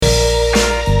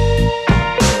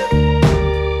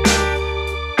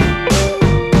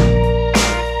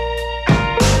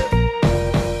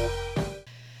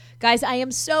Guys, I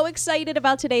am so excited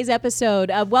about today's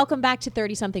episode. Welcome back to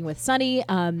 30 Something with Sunny.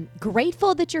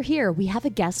 Grateful that you're here. We have a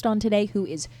guest on today who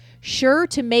is sure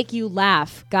to make you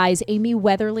laugh. Guys, Amy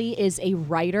Weatherly is a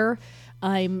writer.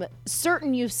 I'm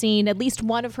certain you've seen at least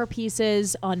one of her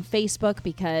pieces on Facebook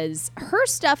because her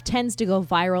stuff tends to go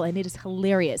viral and it is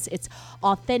hilarious. It's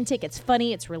authentic, it's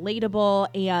funny, it's relatable,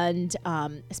 and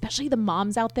especially the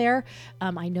moms out there,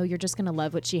 I know you're just going to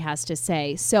love what she has to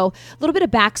say. So a little bit of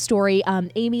backstory.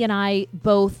 Amy and I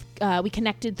both, we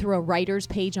connected through a writer's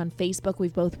page on Facebook.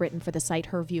 We've both written for the site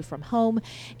Her View from Home,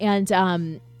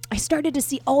 and I started to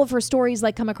see all of her stories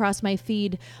come across my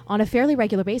feed on a fairly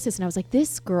regular basis. And I was like,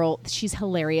 this girl, she's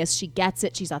hilarious. She gets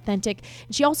it. She's authentic.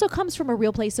 And she also comes from a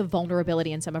real place of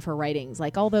vulnerability in some of her writings.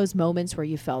 Like all those moments where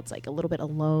you felt like a little bit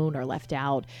alone or left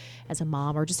out as a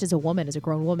mom or just as a woman, as a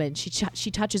grown woman.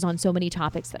 She touches on so many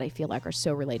topics that I feel like are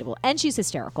so relatable. And she's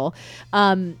hysterical.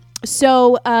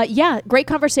 So great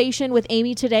conversation with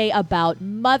Amy today about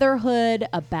motherhood,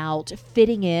 about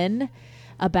fitting in,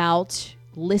 about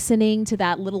listening to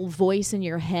that little voice in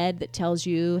your head that tells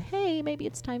you, hey, maybe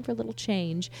it's time for a little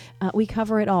change. We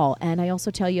cover it all. And I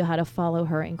also tell you how to follow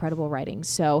her incredible writing.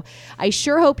 So I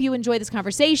sure hope you enjoy this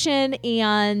conversation.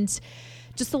 And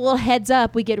just a little heads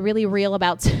up, we get really real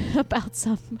about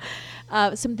some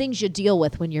things you deal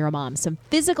with when you're a mom, some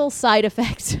physical side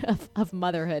effects of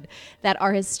motherhood that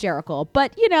are hysterical.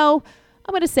 But,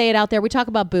 I'm going to say it out there. We talk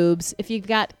about boobs. If you've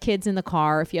got kids in the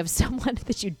car, if you have someone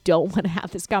that you don't want to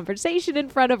have this conversation in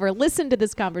front of or listen to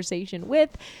this conversation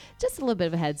with, just a little bit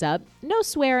of a heads up. No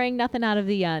swearing, nothing out of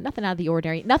the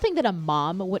ordinary, nothing that a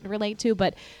mom wouldn't relate to,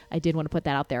 but I did want to put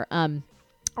that out there. All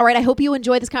right, I hope you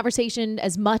enjoy this conversation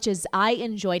as much as I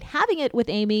enjoyed having it with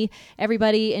Amy.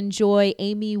 Everybody enjoy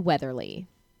Amy Weatherly.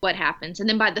 What happens? And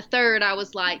then by the third, I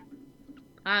was like,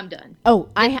 I'm done. Oh,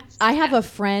 I have a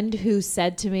friend who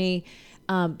said to me,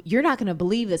 you're not going to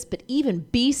believe this, but even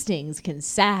bee stings can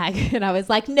sag. And I was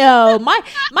like, no,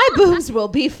 my boobs will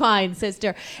be fine,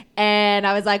 sister. And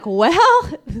I was like, well,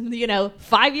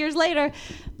 5 years later,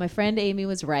 my friend Amy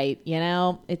was right.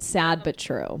 It's sad but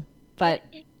true. But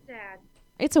it's sad.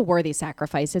 It's a worthy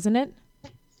sacrifice, isn't it?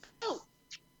 Oh,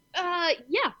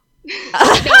 yeah. No,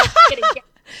 kidding.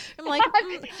 I'm like,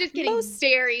 just kidding.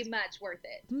 Very much worth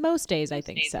it. Most days, I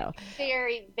think so.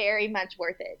 Very, very much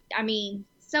worth it. I mean,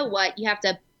 so what? You have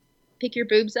to pick your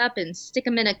boobs up and stick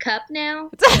them in a cup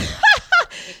now?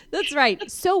 That's right.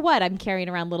 So what? I'm carrying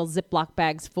around little Ziploc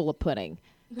bags full of pudding.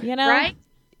 Right?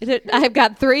 I've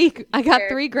got three. I got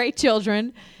 3 great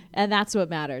children, and that's what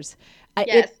matters.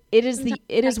 Yes. It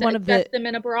is one of the. Adjust them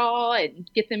in a bra and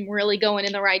get them really going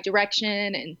in the right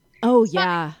direction. And oh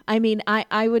yeah, I mean,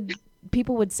 I would.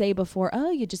 People would say before, oh,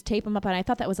 you just tape them up. And I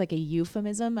thought that was like a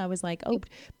euphemism. I was like, oh,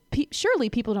 surely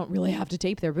people don't really have to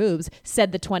tape their boobs,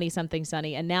 said the 20-something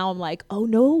Sunny. And now I'm like, oh,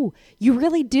 no, you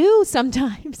really do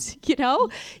sometimes. You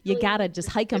got to just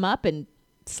hike them up and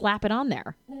slap it on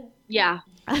there. Yeah.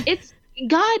 It's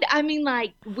God. I mean,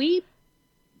 having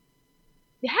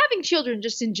children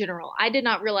just in general, I did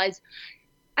not realize.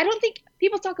 I don't think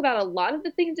people talk about a lot of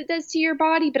the things it does to your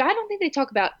body, but I don't think they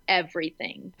talk about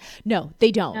everything. No, they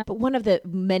don't. But one of the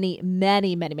many,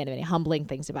 many, many, many, many humbling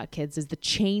things about kids is the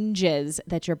changes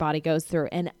that your body goes through.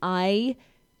 And I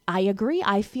agree.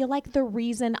 I feel like the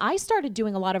reason I started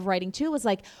doing a lot of writing too was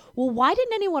like, well, why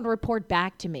didn't anyone report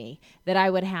back to me that I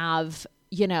would have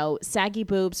saggy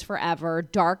boobs forever,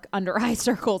 dark under eye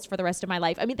circles for the rest of my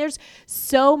life? I mean, there's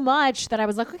so much that I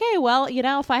was like, okay, well,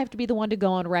 if I have to be the one to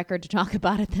go on record to talk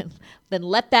about it, then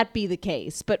let that be the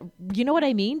case. But you know what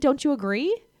I mean? Don't you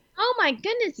agree? Oh my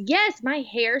goodness, yes. My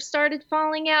hair started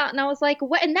falling out and I was like,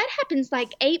 what? And that happens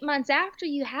 8 months after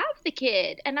you have the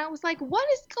kid. And I was like, what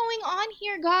is going on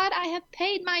here, God? I have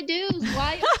paid my dues.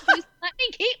 Why don't you let me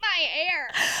keep my hair?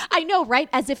 I know, right?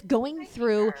 As if going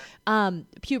through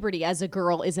puberty as a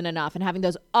girl isn't enough and having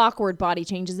those awkward body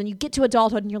changes. And you get to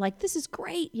adulthood and you're like, this is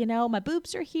great. My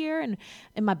boobs are here and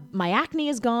my acne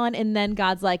is gone. And then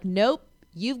God's like, nope.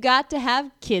 You've got to have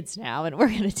kids now, and we're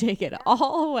going to take it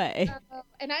all away.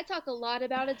 And I talk a lot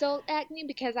about adult acne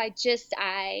because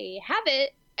I have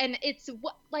it, and it's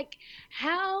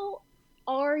how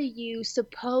are you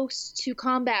supposed to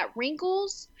combat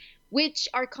wrinkles, which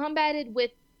are combated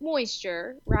with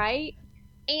moisture, right?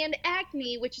 And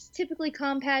acne, which is typically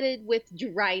combated with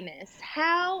dryness.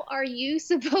 How are you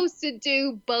supposed to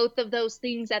do both of those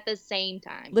things at the same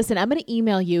time? Listen, I'm going to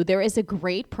email you. There is a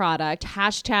great product,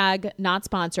 #not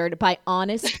sponsored, by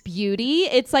Honest Beauty.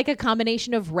 It's like a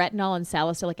combination of retinol and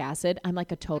salicylic acid. I'm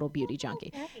like a total beauty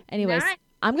junkie. Anyways, Nice.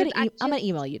 I'm going to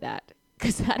email you that.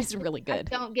 because that is really I good.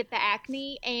 don't get the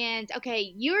acne. And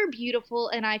okay, you're beautiful,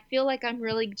 and I feel like I'm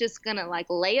really just gonna like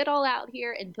lay it all out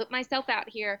here and put myself out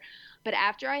here. But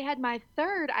after I had my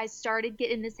third, I started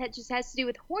getting this. Just has to do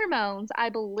with hormones, I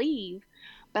believe.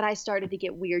 But I started to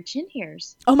get weird chin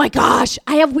hairs. Oh my gosh,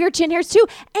 I have weird chin hairs too.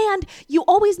 And you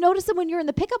always notice them when you're in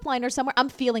the pickup line or somewhere. I'm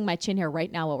feeling my chin hair right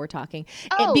now while we're talking.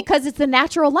 Because it's the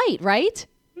natural light, right?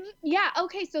 Yeah,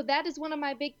 okay, so that is one of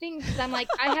my big things. Is I'm like,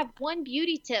 I have one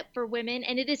beauty tip for women,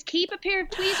 and it is keep a pair of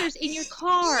tweezers in your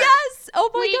car. Yes. Oh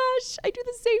my Please. gosh, I do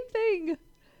the same thing.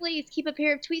 Please keep a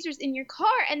pair of tweezers in your car,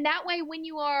 and that way when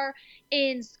you are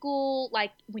in school,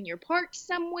 like when you're parked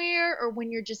somewhere or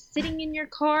when you're just sitting in your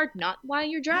car, not while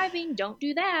you're driving, don't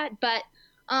do that, but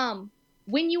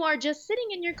when you are just sitting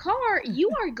in your car,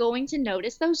 you are going to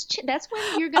notice those that's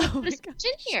when you're going to notice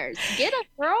chin hairs. Get up,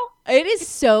 girl. It is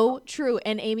so true.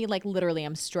 And Amy, like literally,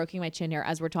 I'm stroking my chin hair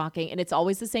as we're talking, and it's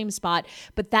always the same spot.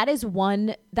 But that's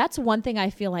one thing I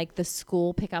feel like the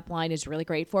school pickup line is really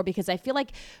great for, because I feel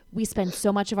like we spend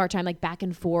so much of our time like back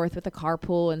and forth with the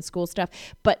carpool and school stuff.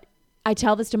 But I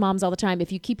tell this to moms all the time.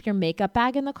 If you keep your makeup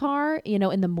bag in the car, you know,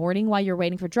 in the morning while you're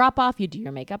waiting for drop off, you do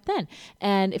your makeup then.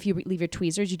 And if you leave your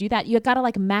tweezers, you do that. You got to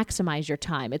like maximize your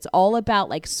time. It's all about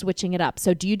like switching it up.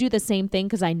 So do you do the same thing?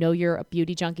 Because I know you're a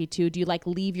beauty junkie too. Do you like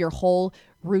leave your whole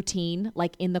routine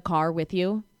like in the car with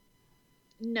you?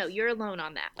 No, you're alone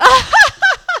on that.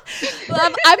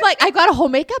 I'm like, I got a whole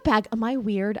makeup bag. Am I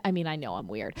weird? I mean, I know I'm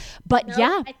weird, but No,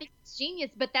 yeah. I think it's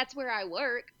genius, but that's where I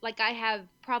work. Like I have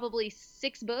probably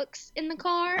 6 books in the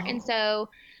car, and so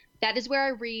that is where I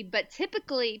read. But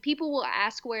typically people will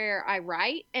ask where I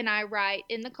write, and I write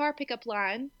in the car pickup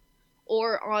line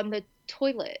or on the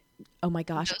toilet. Oh my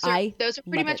gosh. Those are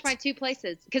pretty much it. my 2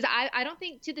 places. Because I don't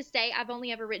think to this day I've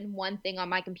only ever written one thing on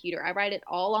my computer. I write it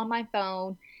all on my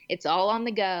phone. It's all on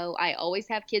the go. I always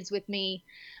have kids with me.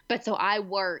 But so I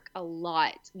work a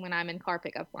lot when I'm in car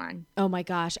pickup line. Oh my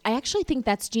gosh. I actually think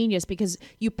that's genius, because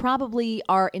you probably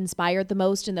are inspired the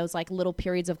most in those like little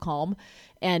periods of calm.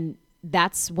 And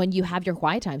that's when you have your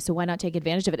quiet time. So why not take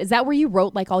advantage of it? Is that where you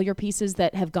wrote like all your pieces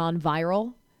that have gone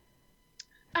viral?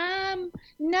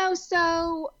 No.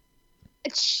 So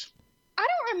I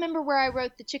don't remember where I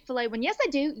wrote the Chick-fil-A one. Yes, I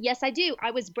do. Yes, I do.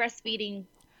 I was breastfeeding.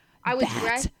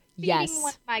 Breastfeeding yes.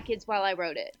 one of my kids while I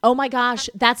wrote it. Oh my gosh,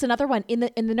 that's another one in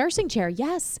the nursing chair.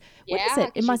 Yes. What is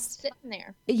it? It must sitting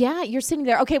there. Yeah, you're sitting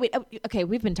there. Okay, wait. Okay,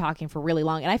 we've been talking for really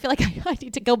long, and I feel like I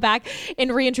need to go back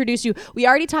and reintroduce you. We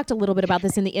already talked a little bit about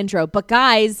this in the intro, but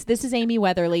guys, this is Amy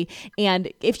Weatherly,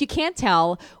 and if you can't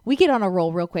tell, we get on a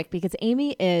roll real quick because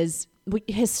Amy is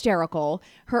hysterical.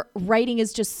 Her writing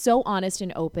is just so honest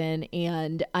and open,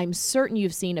 and I'm certain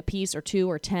you've seen a piece or 2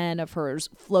 or 10 of hers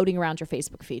floating around your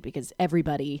Facebook feed because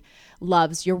everybody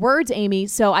loves your words, Amy.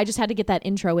 So I just had to get that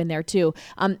intro in there too.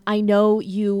 I know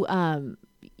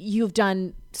you've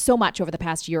done so much over the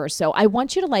past year or so. I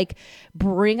want you to like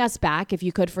bring us back, if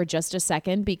you could, for just a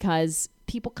second, because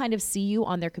people kind of see you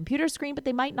on their computer screen, but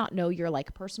they might not know your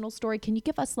like personal story. Can you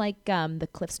give us like the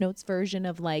Cliff's Notes version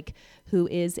of like who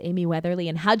is Amy Weatherly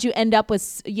and how'd you end up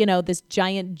with, you know, this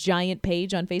giant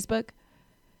page on Facebook?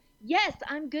 Yes,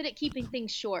 I'm good at keeping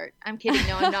things short. I'm kidding.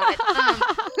 No, I'm not.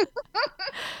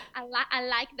 I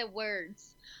like the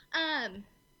words.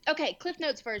 Okay, Cliff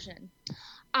Notes version.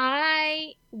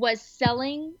 I was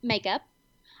selling makeup.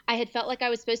 I had felt like I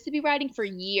was supposed to be writing for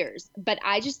years, but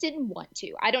I just didn't want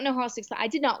to. I don't know how else to explain. I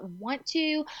did not want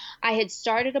to. I had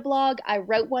started a blog. I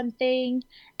wrote one thing,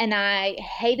 and I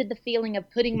hated the feeling of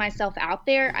putting myself out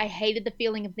there. I hated the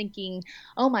feeling of thinking,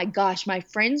 oh my gosh, my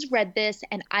friends read this,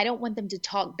 and I don't want them to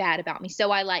talk bad about me.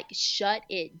 So I like shut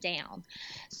it down.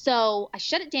 So I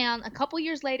shut it down. A couple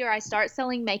years later, I start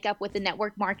selling makeup with the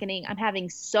network marketing. I'm having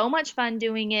so much fun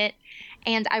doing it.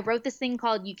 And I wrote this thing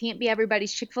called You Can't Be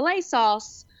Everybody's Chick-fil-A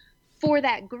Sauce for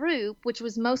that group, which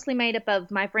was mostly made up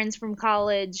of my friends from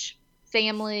college,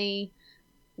 family,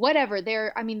 whatever.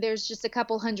 There's just a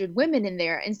couple hundred women in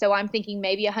there. And so I'm thinking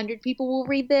maybe 100 people will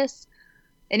read this,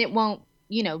 and it won't,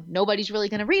 nobody's really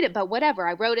going to read it, but whatever.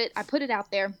 I wrote it, I put it out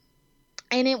there,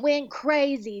 and it went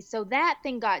crazy. So that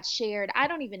thing got shared. I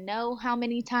don't even know how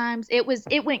many times.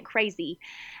 It went crazy.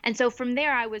 And so from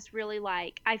there, I was really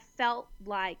like, I felt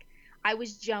like I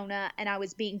was Jonah and I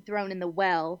was being thrown in the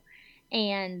well.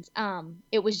 And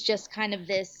it was just kind of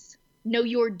this, no,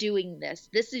 you're doing this.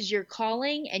 This is your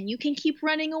calling, and you can keep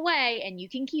running away, and you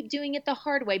can keep doing it the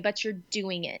hard way, but you're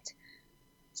doing it.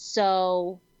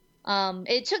 So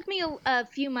it took me a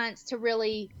few months to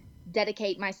really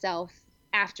dedicate myself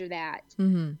after that.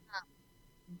 Mm-hmm.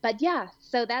 But yeah,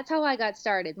 so that's how I got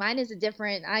started.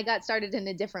 I got started in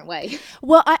a different way.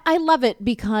 Well, I love it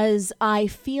because I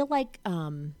feel like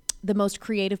the most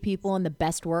creative people and the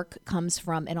best work comes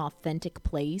from an authentic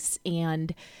place.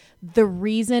 And the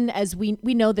reason, as we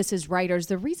know this as writers,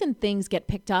 the reason things get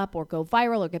picked up or go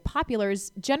viral or get popular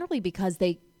is generally because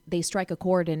they strike a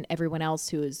chord in everyone else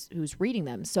who's reading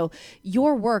them. So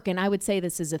your work, and I would say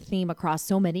this is a theme across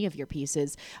so many of your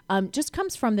pieces, just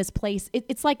comes from this place.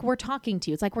 It's like we're talking to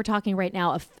you. It's like we're talking right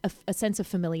now, a sense of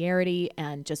familiarity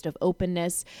and just of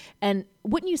openness. And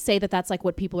wouldn't you say that that's like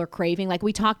what people are craving? Like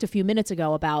we talked a few minutes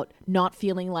ago about not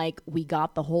feeling like we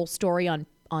got the whole story on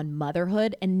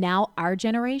motherhood, and now our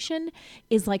generation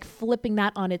is like flipping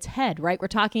that on its head, right? We're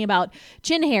talking about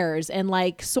chin hairs and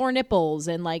like sore nipples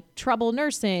and like trouble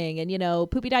nursing and, you know,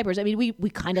 poopy diapers. I mean, we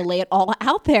kind of lay it all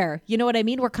out there. You know what I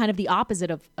mean? We're kind of the opposite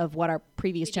of what our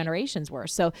previous generations were.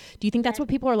 So do you think that's what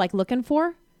people are like looking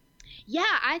for? Yeah,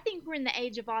 I think we're in the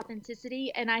age of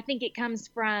authenticity, and I think it comes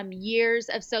from years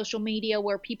of social media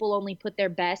where people only put their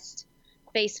best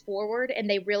face forward, and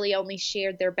they really only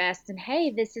shared their best. And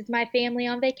hey, this is my family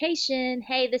on vacation.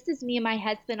 Hey, this is me and my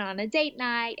husband on a date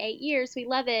night. 8 years, we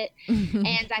love it. And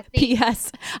I think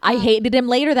P.S. I hated him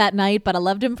later that night, but I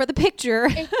loved him for the picture.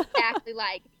 Exactly.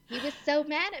 Like, he was so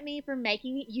mad at me for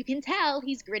making, you can tell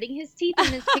he's gritting his teeth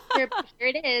in this picture. But here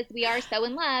it is. We are so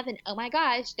in love, and oh my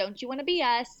gosh, don't you want to be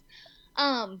us?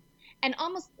 And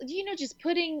almost, you know, just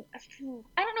putting,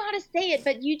 I don't know how to say it,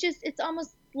 but it's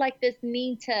almost like this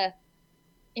need to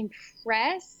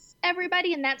impress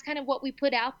everybody, and that's kind of what we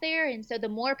put out there. And so the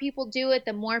more people do it,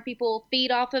 the more people feed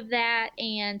off of that.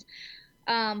 And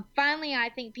finally, I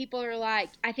think people are like,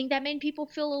 I think that made people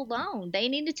feel alone. They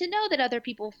needed to know that other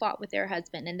people fought with their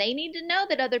husband, and they need to know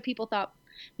that other people thought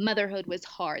motherhood was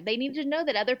hard. They needed to know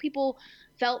that other people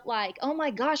felt like, oh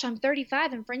my gosh, I'm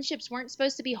 35 and friendships weren't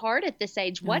supposed to be hard at this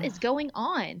age. What is going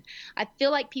on? I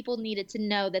feel like people needed to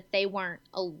know that they weren't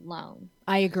alone.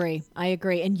 I agree.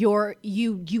 And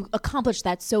you accomplished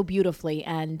that so beautifully.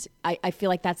 And I feel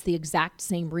like that's the exact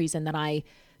same reason that I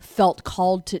felt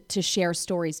called to share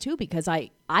stories too, because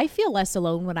I feel less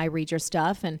alone when I read your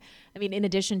stuff. And I mean, in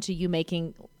addition to you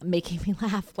making me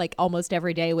laugh like almost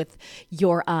every day with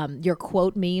your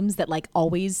quote memes that like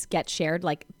always get shared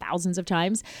like thousands of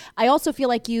times, I also feel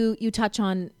like you touch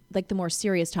on like the more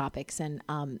serious topics. And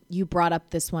you brought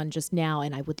up this one just now,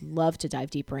 and I would love to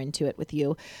dive deeper into it with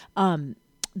you.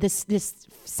 This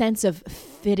sense of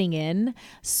fitting in.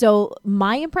 So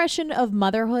my impression of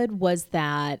motherhood was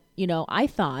that, you know, I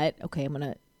thought, okay, I'm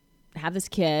going to have this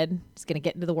kid. He's going to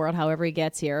get into the world however he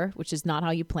gets here, which is not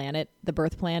how you plan it. The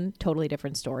birth plan, totally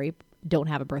different story. Don't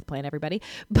have a birth plan, everybody.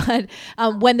 But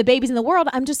when the baby's in the world,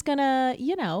 I'm just going to,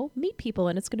 you know, meet people,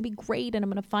 and it's going to be great. And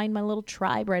I'm going to find my little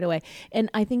tribe right away. And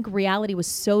I think reality was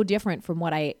so different from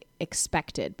what I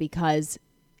expected, because,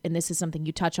 and this is something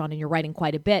you touch on in your writing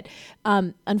quite a bit,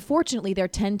 unfortunately, there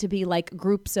tend to be like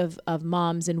groups of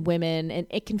moms and women, and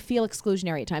it can feel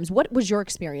exclusionary at times. What was your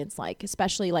experience like,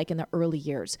 especially like in the early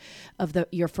years of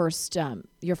your first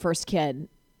kid,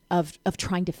 of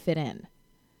trying to fit in?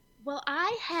 Well,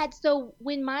 so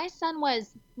when my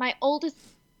oldest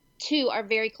two are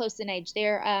very close in age.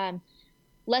 They're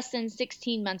less than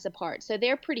 16 months apart, so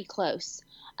they're pretty close.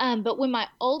 But when my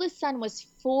oldest son was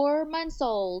 4 months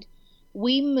old,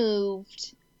 we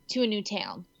moved to a new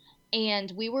town,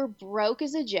 and we were broke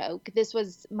as a joke.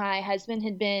 My husband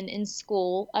had been in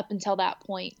school up until that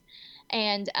point.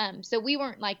 And so we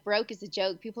weren't like broke as a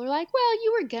joke. People are like, well,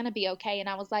 you were going to be okay. And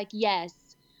I was like, yes.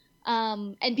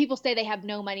 And people say they have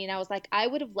no money. And I was like, I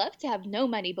would have loved to have no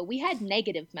money, but we had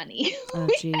negative money. Oh,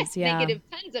 geez, yeah. Negative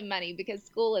tons of money because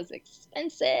school is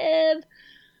expensive.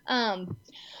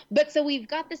 But so we've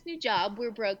got this new job.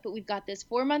 We're broke, but we've got this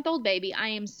 4-month-old baby. I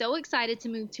am so excited to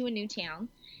move to a new town.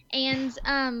 And,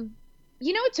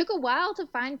 you know, it took a while to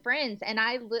find friends. And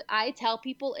I tell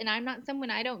people, and I'm not someone,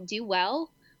 I don't do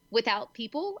well without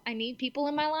people. I need people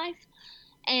in my life.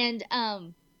 And,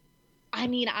 I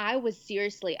mean, I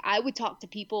would talk to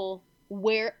people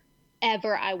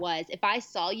wherever I was. If I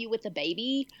saw you with a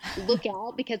baby, look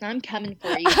out, because I'm coming for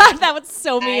you. That was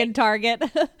so me in Target.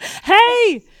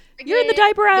 Hey, you're in the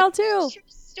diaper aisle too.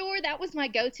 Store, that was my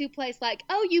go-to place. Like,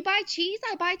 oh, you buy cheese?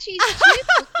 I buy cheese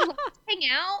too. Let's hang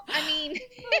out. I mean,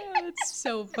 it's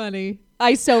so funny.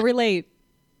 I so relate.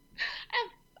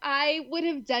 I would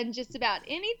have done just about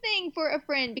anything for a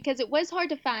friend, because it was hard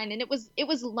to find, and it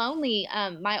was lonely.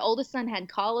 My oldest son had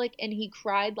colic, and he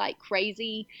cried like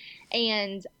crazy,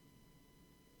 and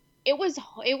it was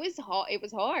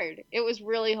hard. It was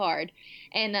really hard.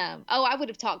 And I would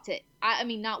have talked to I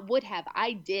mean not would have.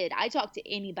 I did. I talked to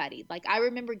anybody. Like I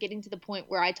remember getting to the point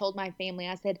where I told my family,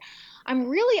 I said, I'm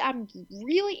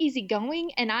really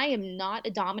easygoing and I am not a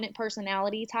dominant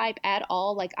personality type at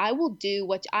all. Like I will do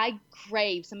what I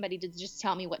crave somebody to just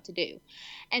tell me what to do.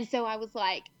 And so I was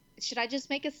like, should I just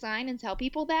make a sign and tell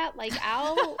people that? Like you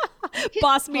can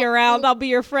Boss me around. I'll be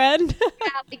your friend.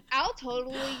 like,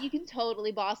 you can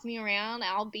totally boss me around.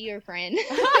 I'll be your friend.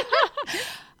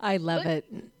 I love it.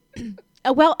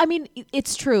 Well, I mean,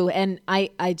 it's true. And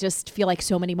I just feel like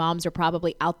so many moms are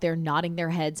probably out there nodding their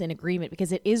heads in agreement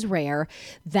because it is rare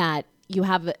that you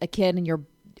have a kid and you're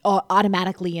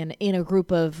automatically in a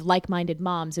group of like-minded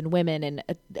moms and women and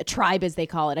a tribe, as they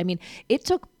call it. I mean, it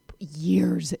took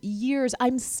years.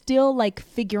 I'm still like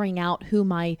figuring out who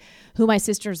my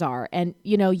sisters are. And,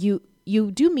 you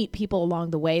do meet people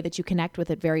along the way that you connect with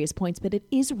at various points, but it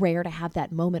is rare to have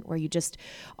that moment where you just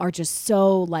are just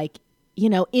so like,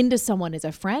 into someone as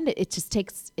a friend. It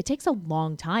takes a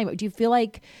long time. Do you feel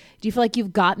like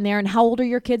you've gotten there? And how old are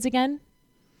your kids again?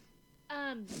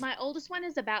 My oldest one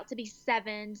is about to be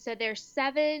 7. So they're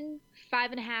 7,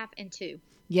 5.5, and 2.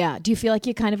 Yeah. Do you feel like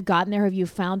you kind of gotten there? Have you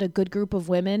found a good group of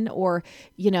women or,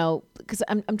 because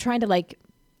I'm trying to like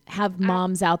have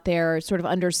moms out there sort of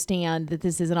understand that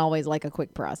this isn't always like a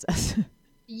quick process.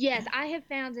 Yes, I have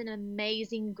found an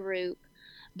amazing group.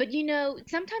 But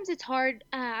sometimes it's hard.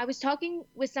 I was talking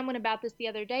with someone about this the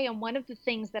other day, and one of the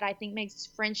things that I think makes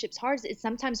friendships hard is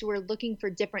sometimes we're looking for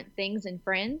different things in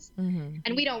friends,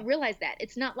 and we don't realize that.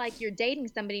 It's not like you're dating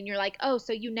somebody and you're like, oh,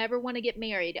 so you never want to get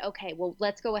married. Okay, well,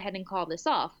 let's go ahead and call this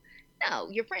off. No,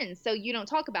 you're friends, so you don't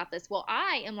talk about this. Well,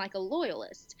 I am like a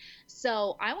loyalist,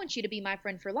 so I want you to be my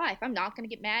friend for life. I'm not going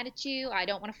to get mad at you. I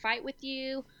don't want to fight with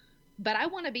you, but I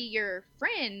want to be your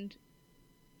friend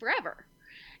forever.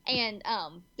 And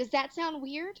does that sound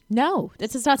weird? No,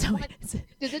 this does not sound weird.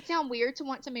 Does it sound weird to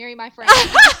want to marry my friend?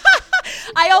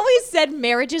 I always said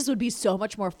marriages would be so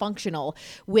much more functional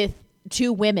with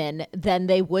two women than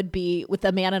they would be with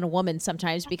a man and a woman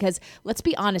sometimes, because let's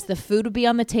be honest, the food would be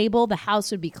on the table, the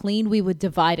house would be clean, we would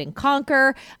divide and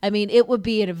conquer. I mean, it would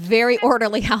be in a very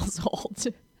orderly household.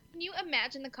 Can you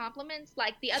imagine the compliments?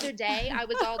 Like the other day, I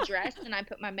was all dressed and I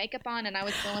put my makeup on and I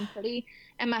was feeling pretty,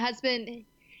 and my husband,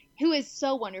 who is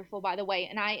so wonderful, by the way,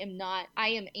 and I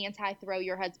am anti-throw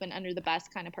your husband under the bus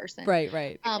kind of person.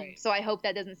 Right. So I hope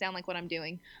that doesn't sound like what I'm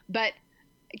doing, but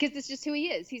because it's just who he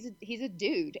is. He's a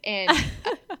dude, and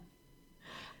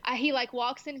he like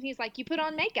walks in and he's like, "You put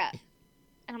on makeup,"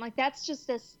 and I'm like, "That's just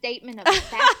a statement of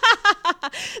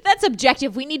fact." That's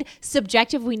objective. We need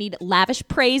subjective. We need lavish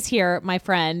praise here, my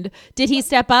friend. Did he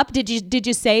step up? Did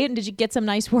you say it? And did you get some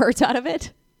nice words out of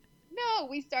it? No,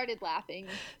 we started laughing.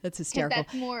 That's hysterical.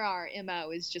 That's more our MO,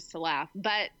 is just to laugh.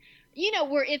 But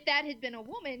where if that had been a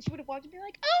woman, she would have walked and be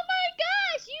like, "Oh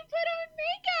my gosh, you put on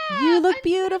makeup! You look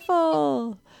beautiful."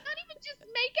 Not even just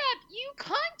makeup, you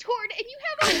contoured and you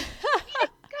have a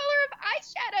color of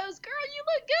eyeshadows, girl. You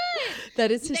look good.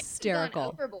 That is hysterical.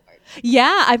 Overboard.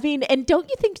 Yeah, I mean, and don't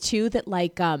you think too that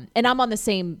like, and I'm on the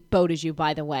same boat as you,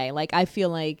 by the way. Like, I feel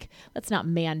like let's not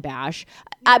man bash,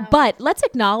 but let's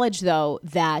acknowledge though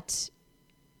that,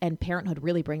 and parenthood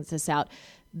really brings this out,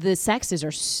 the sexes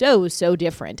are so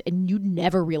different, and you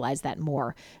never realize that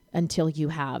more until you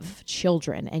have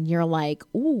children and you're like,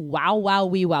 ooh,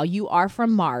 wow, you are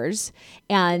from Mars.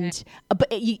 And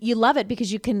but you love it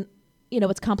because you can,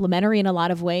 it's complementary in a lot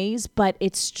of ways, but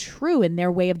it's true in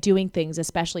their way of doing things,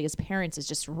 especially as parents, is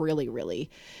just really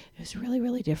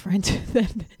different.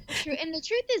 True. And the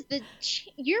truth is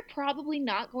you're probably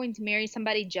not going to marry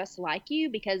somebody just like you,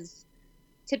 because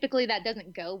typically that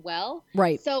doesn't go well.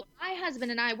 Right. So my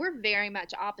husband and I, we're very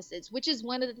much opposites, which is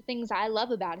one of the things I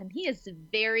love about him. He is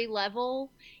very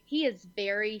level. He is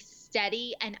very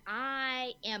steady. And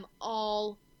I am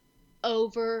all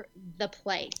over the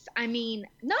place. I mean,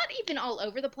 not even all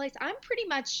over the place. I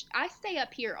stay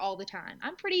up here all the time.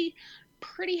 I'm pretty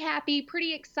happy,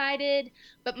 pretty excited,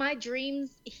 but my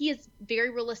dreams, he is very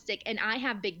realistic, and I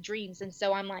have big dreams. And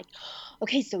so I'm like,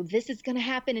 okay, so this is going to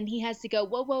happen. And he has to go,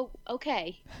 whoa,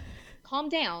 okay, calm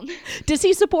down. Does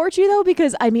he support you though?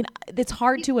 Because I mean, it's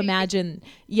hard to imagine,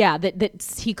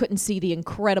 that he couldn't see the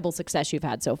incredible success you've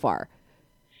had so far.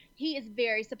 He is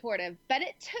very supportive, but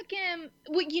it took him,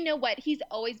 well, you know what? He's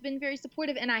always been very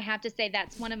supportive. And I have to say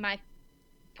that's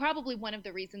probably one of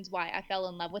the reasons why I fell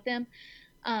in love with him.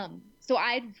 So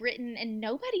I'd written, and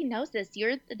nobody knows this.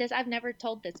 I've never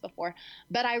told this before,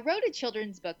 but I wrote a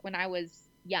children's book when I was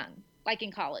young, like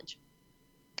in college.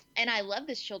 And I love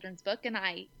this children's book. And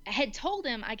I had told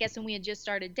him, I guess, when we had just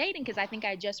started dating, because I think I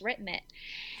had just written it.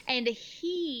 And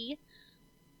he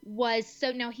was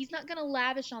so, now he's not going to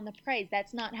lavish on the praise.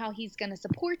 That's not how he's going to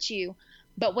support you.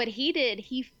 But what he did,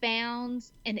 he found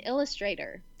an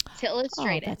illustrator to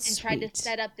illustrate it and tried to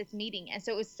set up this meeting. And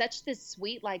so it was such this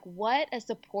sweet, like, what a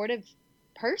supportive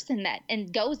person that,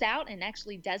 and goes out and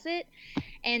actually does it.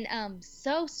 And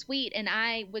so sweet. And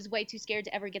I was way too scared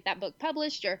to ever get that book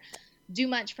published or do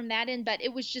much from that end, but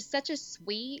it was just such a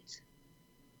sweet,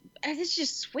 it's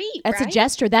just sweet. That's right? A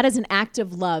gesture. That is an act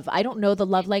of love. I don't know the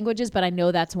love languages, but I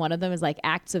know that's one of them, is like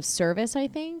acts of service, I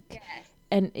think. Yes.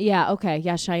 And yeah, okay.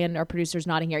 Yeah, Cheyenne, our producer's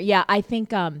nodding here. Yeah, I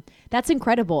think that's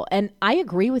incredible. And I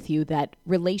agree with you that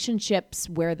relationships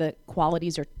where the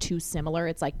qualities are too similar,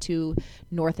 it's like two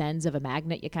north ends of a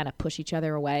magnet. You kind of push each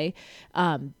other away.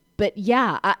 But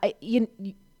yeah,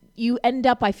 you end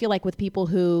up, I feel like, with people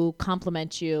who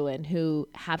compliment you and who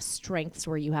have strengths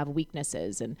where you have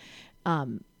weaknesses. And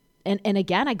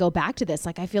again, I go back to this.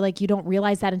 Like, I feel like you don't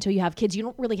realize that until you have kids. You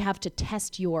don't really have to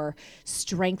test your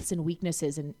strengths and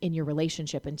weaknesses in your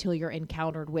relationship until you're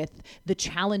encountered with the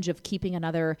challenge of keeping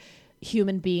another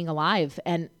human being alive.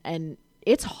 And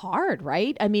it's hard,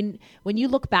 right? I mean, when you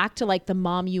look back to like the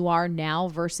mom you are now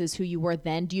versus who you were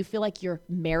then, do you feel like your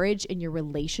marriage and your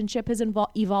relationship has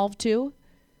evolved too?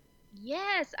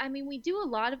 Yes. I mean, we do a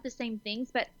lot of the same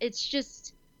things, but it's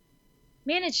just,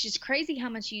 man, it's just crazy how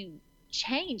much you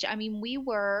change. I mean, we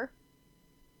were,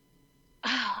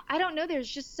 I don't know, there's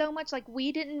just so much, like,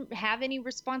 we didn't have any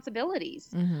responsibilities.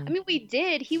 I mean, we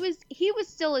did. He was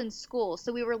still in school,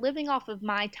 so we were living off of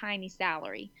my tiny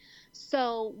salary.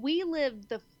 So we lived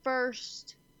the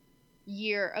first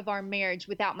year of our marriage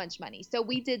without much money. So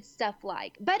we did stuff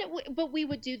like, but we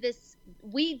would do this.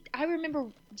 I remember,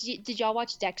 did y'all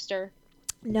watch Dexter?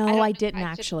 No, I didn't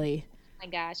actually. My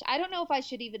gosh, I don't know if I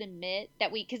should even admit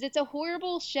that because it's a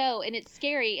horrible show and it's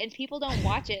scary and people don't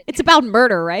watch it. It's about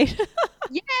murder, right?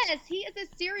 Yes, he is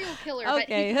a serial killer.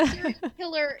 Okay. But he's a serial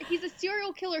killer. He's a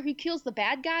serial killer who kills the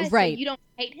bad guys. Right. So you don't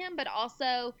hate him, but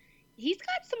also he's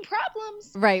got some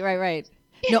problems. Right.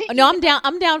 No,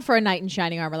 I'm down for a knight in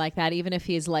shining armor like that, even if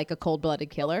he's like a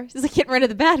cold-blooded killer. He's like getting rid of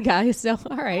the bad guys. So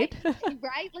all right.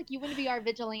 Right? Like, you want to be our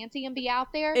vigilante and be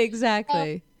out there.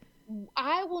 Exactly.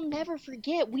 I will never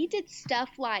forget. We did stuff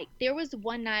like, there was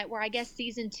one night where I guess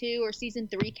season 2 or season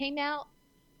 3 came out.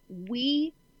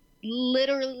 We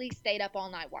literally stayed up all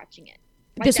night watching it.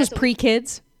 Like, this was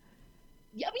pre-kids?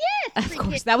 Yes. Of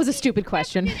course. That was a stupid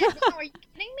question. Are you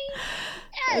kidding me?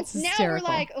 Yes. Now hysterical.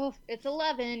 We're like, oh, it's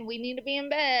 11. We need to be in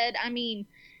bed. I mean,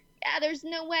 yeah, there's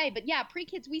no way. But yeah,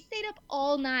 pre-kids, we stayed up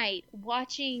all night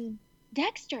watching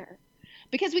Dexter.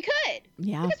 Because we could.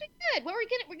 Yeah. Because we could. Well,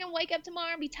 we're gonna wake up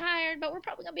tomorrow and be tired, but we're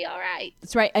probably gonna be all right.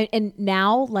 That's right. And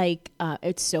now, like,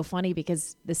 it's so funny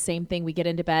because the same thing, we get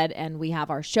into bed and we have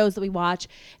our shows that we watch.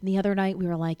 And the other night we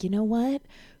were like, you know what?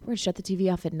 We're gonna shut the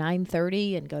TV off at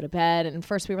 9:30 and go to bed. And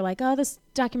first we were like, oh, this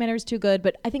documentary is too good,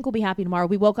 but I think we'll be happy tomorrow.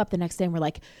 We woke up the next day and we're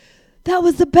like, that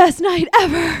was the best night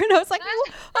ever. And I was like,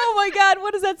 oh my God,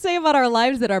 what does that say about our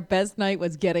lives that our best night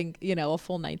was getting, a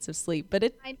full night's of sleep?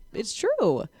 But it's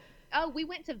true. Oh, we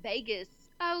went to Vegas.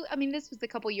 Oh, I mean, this was a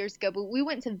couple years ago, but we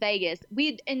went to Vegas.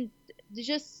 And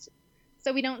just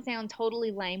so we don't sound totally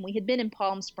lame, we had been in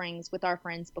Palm Springs with our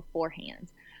friends beforehand.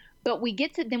 But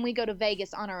then we go to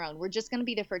Vegas on our own. We're just going to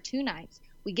be there for 2 nights.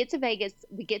 We get to Vegas,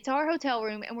 we get to our hotel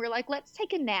room, and we're like, let's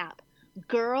take a nap.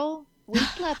 Girl, we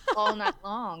slept all night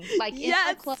long. Like,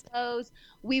 yes. In our clothes.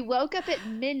 We woke up at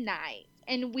midnight,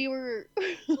 and we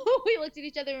looked at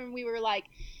each other, and we were like,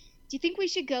 do you think we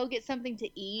should go get something to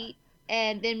eat?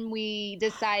 And then we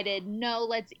decided, no,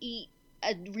 let's eat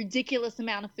a ridiculous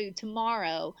amount of food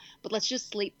tomorrow, but let's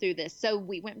just sleep through this. So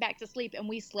we went back to sleep and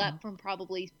we slept from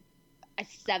probably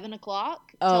 7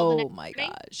 o'clock. Oh my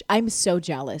gosh. I'm so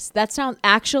jealous. That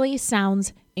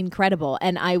sounds incredible.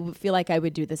 And I feel like I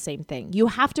would do the same thing. You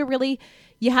have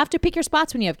to pick your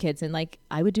spots when you have kids. And like,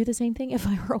 I would do the same thing if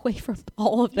I were away from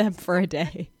all of them for a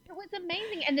day. It was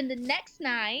amazing. And then the next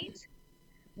night,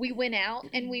 we went out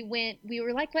and we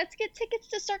were like, let's get tickets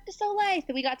to Cirque du Soleil.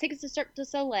 So we got tickets to Cirque du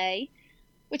Soleil,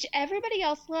 which everybody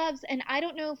else loves. And I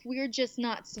don't know if we're just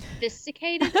not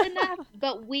sophisticated enough,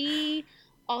 but we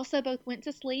also both went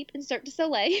to sleep in Cirque du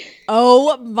Soleil.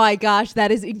 Oh my gosh,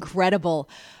 that is incredible.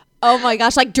 Oh my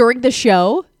gosh, like during the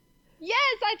show? Yes,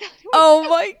 I thought it was Oh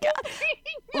my God.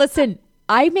 Listen,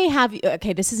 I may have,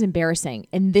 okay, this is embarrassing.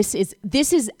 And this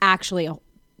is actually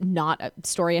not a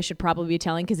story I should probably be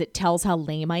telling because it tells how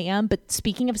lame I am. But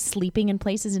speaking of sleeping in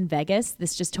places in Vegas,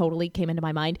 this just totally came into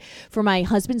my mind. For my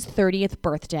husband's 30th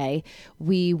birthday,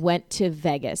 we went to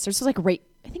Vegas. This was like right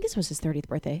I think this was his 30th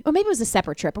birthday. Or maybe it was a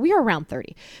separate trip. We were around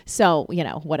 30. So,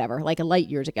 whatever, like a light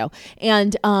years ago.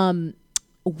 And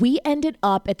we ended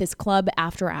up at this club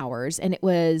after hours, and it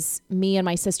was me and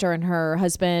my sister and her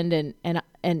husband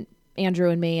and Andrew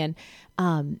and me. And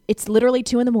it's literally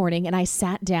 2 a.m. and I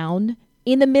sat down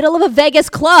in the middle of a Vegas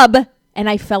club and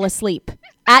I fell asleep.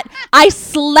 I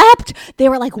slept. They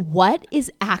were like, what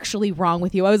is actually wrong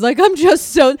with you? I was like, I'm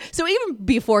just so even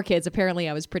before kids, apparently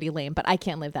I was pretty lame, but I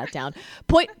can't live that down.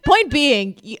 Point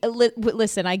being,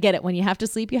 listen, I get it. When you have to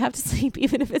sleep, you have to sleep,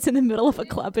 even if it's in the middle of a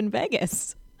club in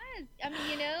Vegas. I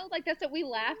mean, like that's what we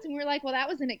laughed and we were like, well, that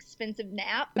was an expensive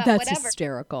nap, but That's whatever.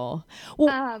 Hysterical.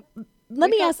 Well, let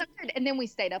me ask. And then we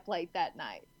stayed up late that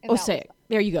night.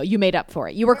 There you go. You made up for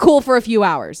it. You were cool for a few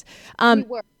hours. We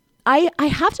were. I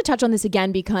have to touch on this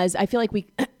again because I feel like we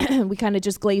we kind of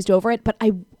just glazed over it, but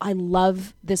I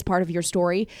love this part of your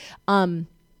story.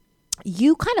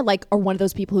 You kind of like are one of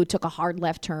those people who took a hard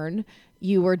left turn.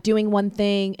 You were doing one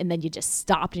thing and then you just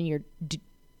stopped and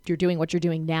you're doing what you're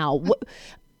doing now.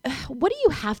 What do you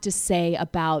have to say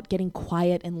about getting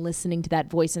quiet and listening to that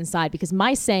voice inside? Because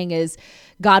my saying is,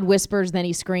 God whispers, then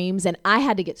he screams. And I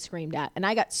had to get screamed at. And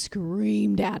I got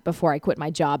screamed at before I quit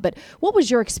my job. But what was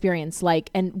your experience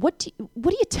like? And what do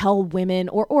you tell women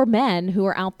or men who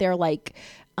are out there like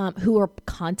who are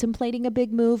contemplating a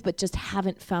big move but just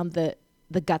haven't found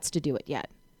the guts to do it yet?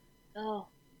 Oh,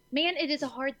 man, it is a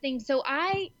hard thing. So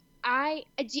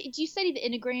do you study the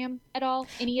Enneagram at all?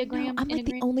 Enneagram? No, I'm like Enneagram?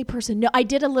 the only person. No, I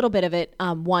did a little bit of it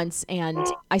once, and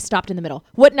I stopped in the middle.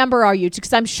 What number are you?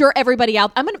 Because I'm sure everybody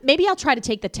out. Maybe I'll try to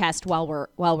take the test while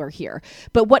we're here.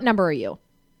 But what number are you?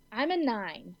 I'm a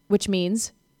 9. Which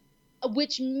means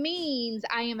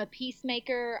I am a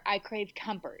peacemaker. I crave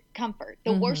comfort.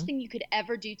 The worst thing you could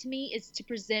ever do to me is to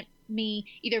present me,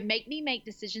 either make me make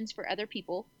decisions for other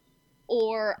people,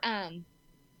 or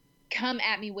come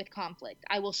at me with conflict.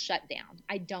 I will shut down.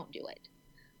 I don't do it.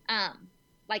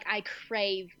 Like I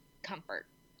crave comfort.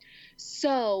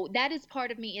 So that is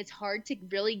part of me. It's hard to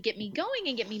really get me going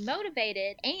and get me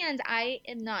motivated. And I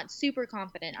am not super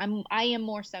confident. I am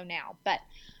more so now, but,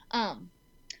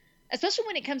 especially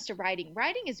when it comes to writing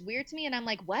is weird to me. And I'm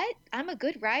like, what? I'm a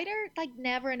good writer? Like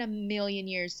never in a million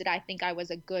years did I think I was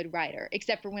a good writer,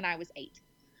 except for when I was 8.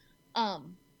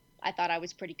 I thought I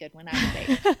was pretty good when I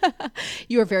was 8.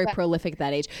 You were very prolific at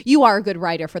that age. You are a good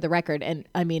writer, for the record. And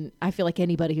I mean, I feel like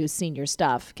anybody who's seen your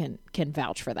stuff can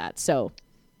vouch for that. So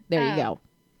there you go.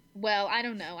 Well, I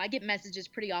don't know. I get messages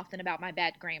pretty often about my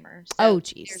bad grammar. So oh,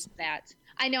 geez. Here's that.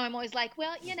 I know I'm always like,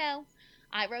 well,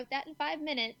 I wrote that in 5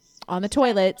 minutes. On the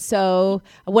toilet. So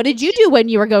what did you do when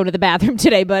you were going to the bathroom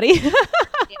today, buddy?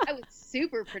 I was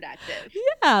super productive.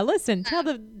 Yeah, listen,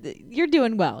 you're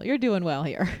doing well. You're doing well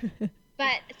here.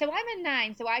 But so I'm a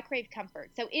 9, so I crave comfort.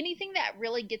 So anything that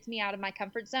really gets me out of my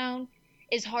comfort zone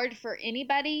is hard for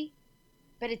anybody,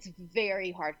 but it's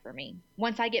very hard for me.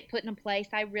 Once I get put in a place,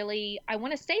 I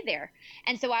want to stay there.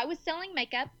 And so I was selling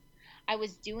makeup. I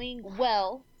was doing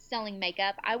well selling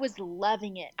makeup. I was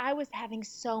loving it. I was having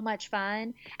so much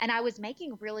fun, and I was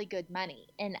making really good money.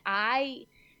 And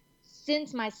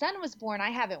since my son was born, I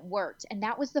haven't worked. And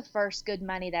that was the first good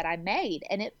money that I made.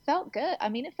 And it felt good. I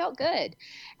mean, it felt good.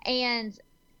 And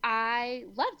I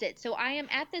loved it. So I am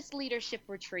at this leadership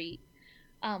retreat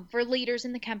for leaders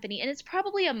in the company. And it's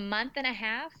probably a month and a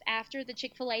half after the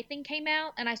Chick-fil-A thing came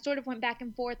out. And I sort of went back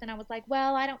and forth. And I was like,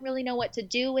 well, I don't really know what to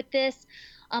do with this.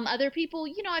 Other people,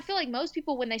 I feel like most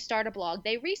people, when they start a blog,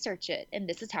 they research it. And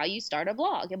this is how you start a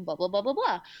blog and blah, blah, blah, blah,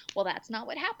 blah. Well, that's not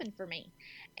what happened for me.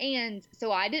 And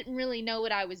so I didn't really know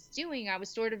what I was doing. I was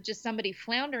sort of just somebody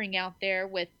floundering out there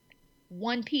with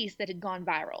one piece that had gone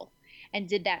viral. And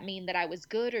did that mean that I was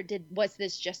good, or was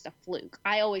this just a fluke?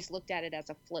 I always looked at it as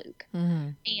a fluke. Mm-hmm.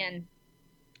 And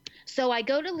so I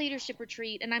go to leadership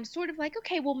retreat and I'm sort of like,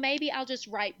 okay, well, maybe I'll just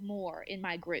write more in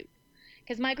my group.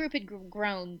 Because my group had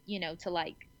grown, to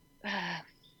like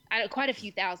quite a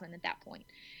few thousand at that point.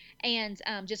 And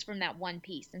just from that one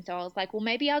piece. And so I was like, well,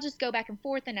 maybe I'll just go back and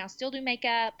forth and I'll still do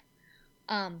makeup.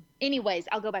 Anyways,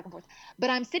 I'll go back and forth.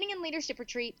 But I'm sitting in leadership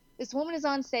retreat. This woman is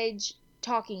on stage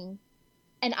talking,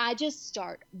 and I just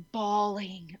start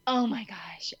bawling. Oh my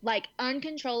gosh. Like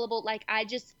uncontrollable. Like I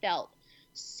just felt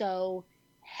so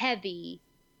heavy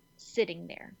sitting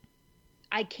there.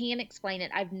 I can't explain it.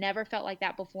 I've never felt like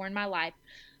that before in my life.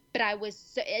 But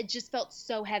it just felt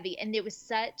so heavy. And it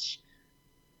was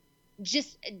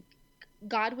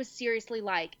God was seriously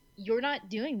like, you're not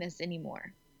doing this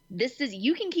anymore.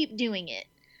 You can keep doing it,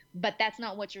 but that's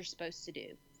not what you're supposed to do.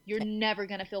 You're never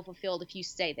going to feel fulfilled if you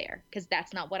stay there, because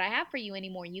that's not what I have for you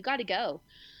anymore. You got to go.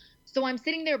 So I'm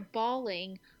sitting there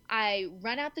bawling. I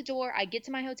run out the door, I get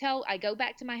to my hotel, I go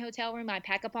back to my hotel room, I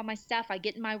pack up all my stuff, I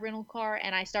get in my rental car,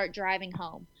 and I start driving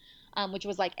home, which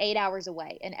was like 8 hours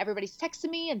away. And everybody's texting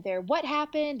me, and what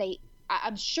happened?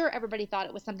 I'm sure everybody thought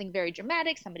it was something very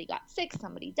dramatic. Somebody got sick,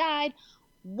 somebody died.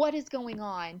 What is going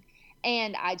on?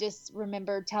 And I just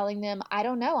remember telling them, I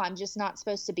don't know. I'm just not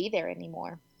supposed to be there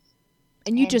anymore.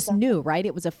 And you just knew, right?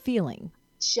 It was a feeling.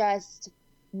 Just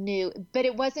knew. But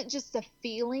it wasn't just a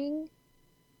feeling.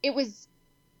 It was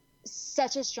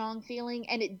such a strong feeling.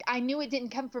 And I knew it didn't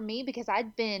come from me because I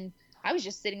was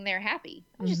just sitting there happy.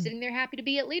 I was just sitting there happy to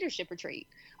be at leadership retreat,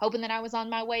 hoping that I was on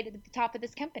my way to the top of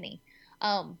this company.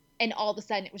 And all of a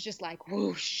sudden it was just like,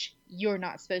 whoosh, you're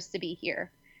not supposed to be here.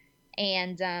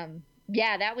 And,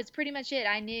 yeah, that was pretty much it.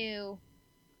 I knew,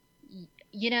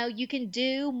 you can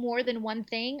do more than one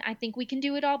thing. I think we can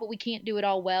do it all, but we can't do it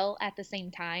all well at the same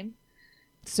time.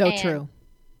 So true.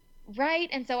 Right.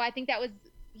 And so I think that was,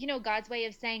 God's way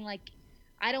of saying, like,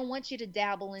 I don't want you to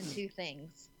dabble in two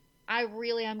things. I'm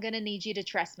going to need you to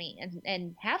trust me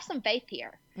and have some faith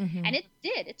here. Mm-hmm. And it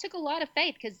did. It took a lot of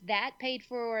faith because that paid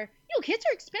for, kids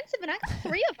are expensive and I got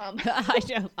 3 of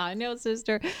them. I know,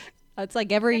 sister. It's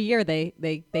like every year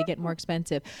they get more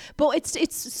expensive. But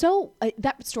it's so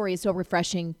that story is so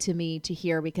refreshing to me to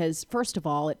hear because first of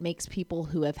all, it makes people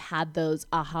who have had those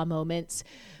aha moments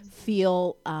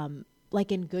feel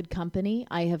like in good company.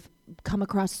 I have come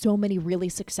across so many really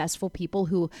successful people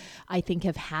who I think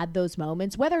have had those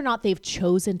moments. Whether or not they've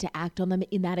chosen to act on them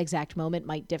in that exact moment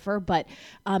might differ, but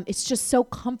it's just so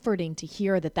comforting to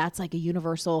hear that that's like a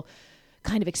universal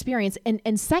kind of experience.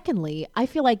 And secondly, I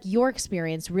feel like your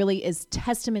experience really is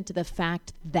testament to the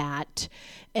fact that,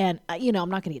 and I'm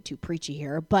not going to get too preachy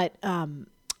here, but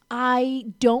I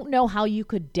don't know how you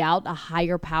could doubt a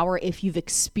higher power if you've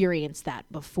experienced that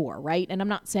before, right? And I'm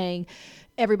not saying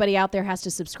everybody out there has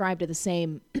to subscribe to the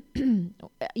same,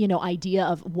 idea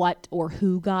of what or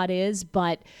who God is,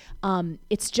 but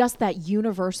it's just that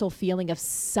universal feeling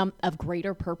of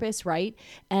greater purpose, right?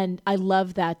 And I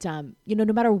love that,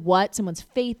 no matter what someone's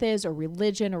faith is or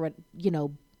religion or what,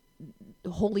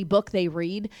 holy book they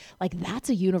read, like that's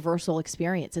a universal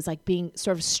experience. It's like being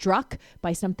sort of struck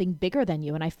by something bigger than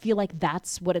you. And I feel like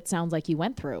that's what it sounds like you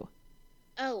went through.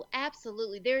 Oh,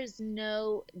 absolutely. There's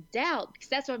no doubt because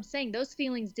that's what I'm saying. Those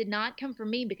feelings did not come from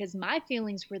me because my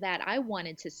feelings were that I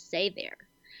wanted to stay there.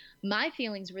 My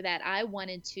feelings were that I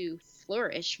wanted to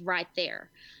flourish right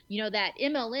there. That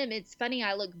MLM, it's funny.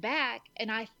 I look back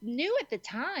and I knew at the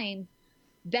time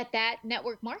that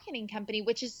network marketing company,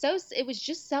 which is it was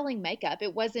just selling makeup.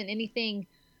 It wasn't anything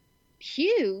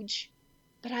huge,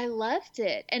 but I loved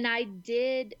it. And I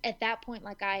did at that point,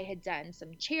 like I had done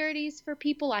some charities for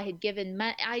people. I had given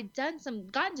money. I'd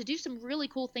gotten to do some really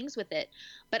cool things with it.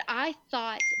 But I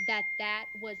thought that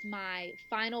was my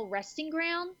final resting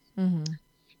ground. Mm-hmm.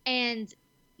 And,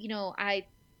 I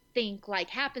think like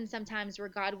happens sometimes where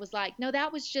God was like, no,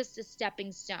 that was just a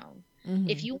stepping stone. Mm-hmm.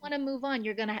 If you want to move on,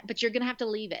 you're going to have to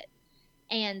leave it.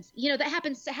 And, that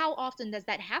happens. How often does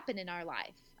that happen in our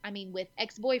life? I mean, with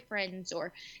ex-boyfriends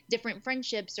or different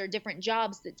friendships or different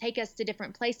jobs that take us to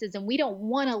different places. And we don't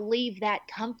want to leave that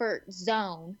comfort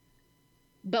zone.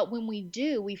 But when we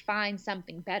do, we find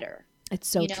something better. It's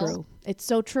so true. It's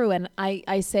so true. And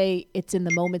I say it's in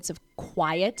the moments of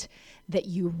quiet that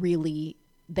you really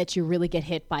get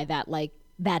hit by that, like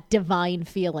that divine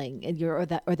feeling and or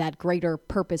that greater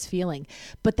purpose feeling.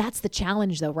 But that's the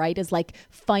challenge though, right? Is like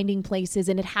finding places.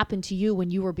 And it happened to you when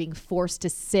you were being forced to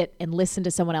sit and listen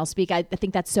to someone else speak. I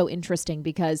think that's so interesting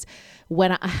because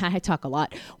when I talk a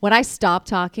lot, when I stop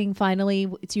talking, finally,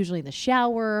 it's usually in the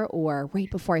shower or right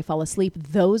before I fall asleep.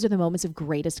 Those are the moments of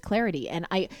greatest clarity. And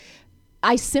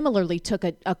I similarly took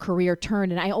a career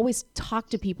turn, and I always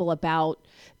talk to people about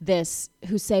this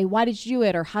who say, why did you do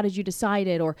it? Or how did you decide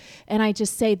it? And I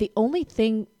just say the only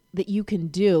thing that you can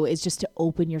do is just to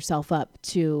open yourself up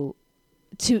to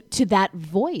that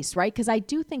voice, right? Because I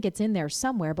do think it's in there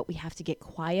somewhere, but we have to get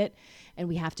quiet and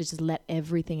we have to just let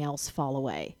everything else fall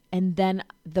away. And then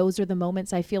those are the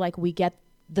moments I feel like we get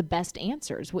the best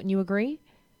answers. Wouldn't you agree?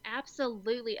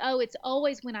 Absolutely. Oh, it's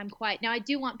always when I'm quiet. Now, I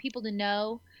do want people to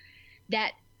know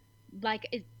that, like,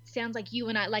 it sounds like you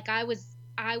and I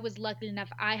was lucky enough.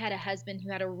 I had a husband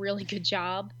who had a really good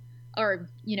job or,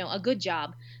 a good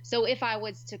job. So if I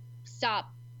was to stop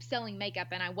selling makeup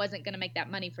and I wasn't going to make that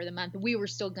money for the month, we were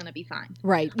still going to be fine.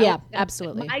 Right. Yeah,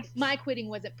 absolutely. My quitting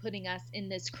wasn't putting us in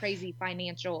this crazy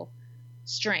financial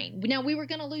strain. Now we were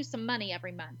going to lose some money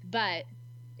every month, but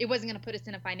it wasn't going to put us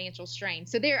in a financial strain.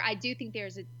 So I do think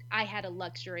I had a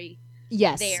luxury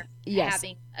Yes. there Yes.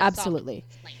 having a Absolutely.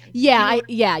 soft land.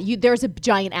 Yeah, there's a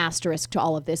giant asterisk to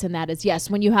all of this, and that is, yes,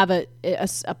 when you have a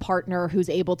partner who's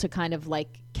able to kind of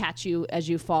like catch you as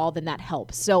you fall, then that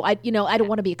helps. So I don't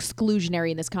want to be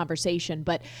exclusionary in this conversation,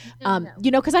 but No.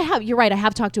 because you're right, I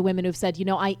have talked to women who've said,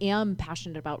 I am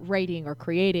passionate about writing or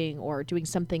creating or doing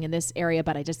something in this area,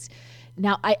 but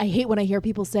I hate when I hear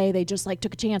people say they just like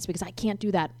took a chance because I can't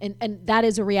do that, and that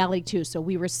is a reality too. So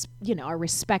we I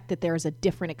respect that there is a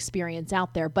different experience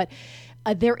out there, but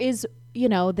there is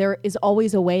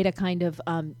always a way to kind of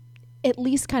at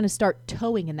least kind of start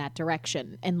towing in that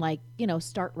direction and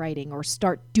start writing or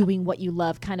start doing what you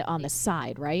love kind of on the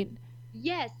side, right?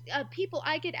 Yes,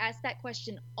 I get asked that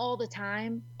question all the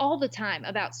time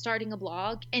about starting a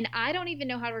blog, and I don't even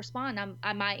know how to respond.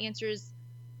 My answer is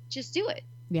just do it.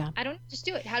 Yeah. I don't just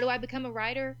do it. How do I become a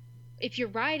writer? If you're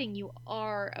writing, you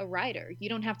are a writer. You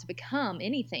don't have to become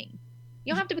anything.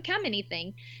 You don't have to become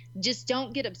anything. Just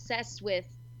don't get obsessed with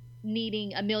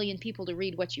needing a million people to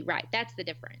read what you write. That's the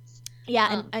difference.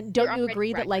 Yeah, and don't you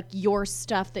agree that writer. your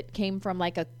stuff that came from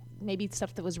maybe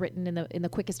stuff that was written in the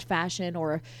quickest fashion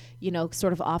or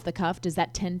sort of off the cuff, does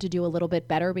that tend to do a little bit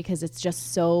better because it's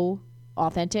just so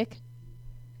authentic?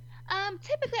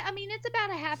 Typically, I mean, it's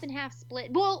about a half and half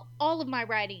split. Well, all of my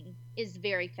writing is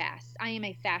very fast. I am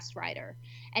a fast writer.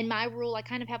 And my rule, I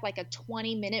kind of have like a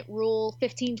 20-minute rule,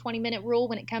 20-minute rule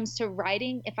when it comes to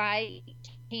writing. If I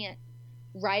can't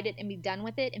write it and be done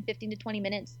with it in 15 to 20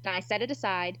 minutes, then I set it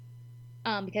aside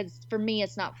because for me,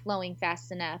 it's not flowing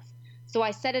fast enough. So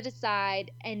I set it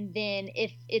aside, and then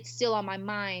if it's still on my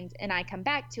mind and I come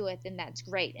back to it, then that's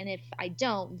great. And if I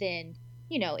don't, then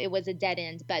it was a dead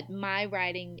end. But my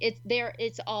writing,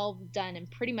 it's all done in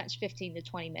pretty much 15 to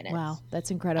 20 minutes. Wow,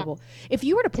 that's incredible. If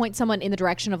you were to point someone in the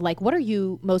direction of what are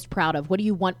you most proud of? What do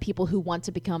you want people who want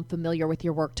to become familiar with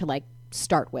your work to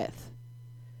start with?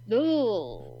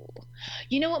 Ooh.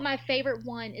 You know what my favorite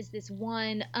one is, this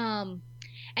one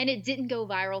and it didn't go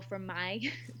viral from my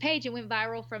page. It went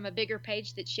viral from a bigger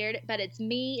page that shared it, but it's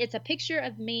me. It's a picture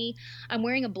of me. I'm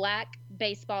wearing a black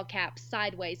baseball cap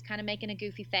sideways, kind of making a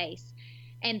goofy face.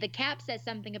 And the cap says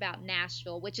something about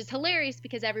Nashville, which is hilarious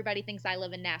because everybody thinks I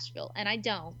live in Nashville, and I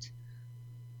don't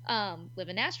live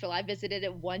in Nashville. I visited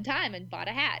it one time and bought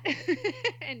a hat.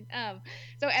 And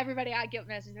so everybody I get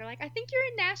messages, they're like, I think you're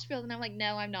in Nashville. And I'm like,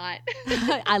 no, I'm not.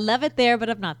 I love it there, but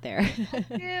I'm not there.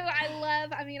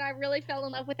 I really fell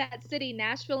in love with that city,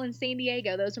 Nashville and San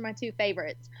Diego. Those are my two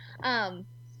favorites.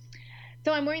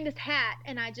 So I'm wearing this hat,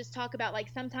 and I just talk about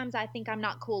sometimes I think I'm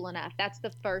not cool enough. That's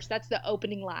the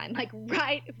opening line.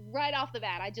 Right off the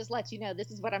bat, I just let you know this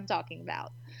is what I'm talking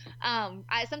about.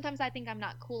 Sometimes I think I'm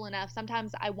not cool enough.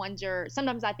 Sometimes I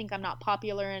think I'm not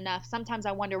popular enough. Sometimes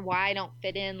I wonder why I don't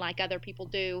fit in like other people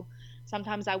do.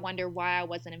 Sometimes I wonder why I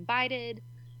wasn't invited.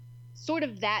 Sort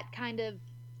of that kind of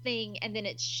thing. And then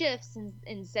it shifts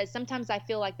and says, sometimes I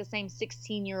feel like the same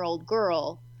 16-year-old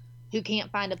girl who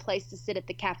can't find a place to sit at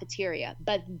the cafeteria.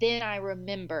 But then I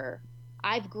remember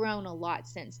I've grown a lot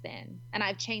since then, and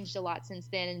I've changed a lot since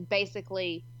then. And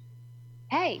basically,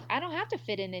 hey, I don't have to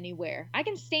fit in anywhere. I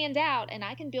can stand out, and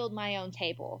I can build my own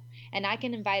table, and I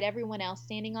can invite everyone else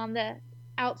standing on the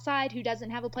outside who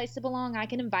doesn't have a place to belong. I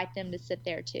can invite them to sit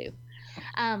there too.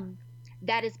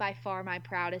 That is by far my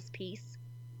proudest piece,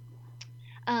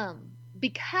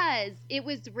 because it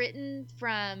was written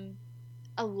from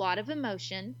a lot of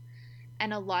emotion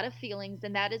and a lot of feelings,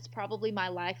 and that is probably my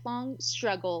lifelong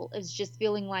struggle, is just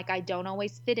feeling like I don't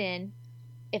always fit in.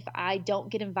 If I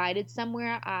don't get invited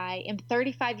somewhere, I am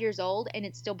 35 years old, and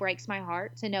it still breaks my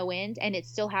heart to no end, and it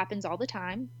still happens all the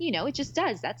time. It just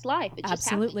does. That's life. It just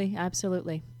happens.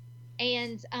 Absolutely.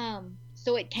 And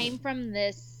so it came from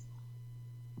this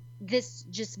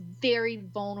just very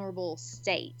vulnerable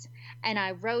state. And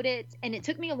I wrote it, and it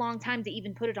took me a long time to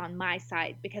even put it on my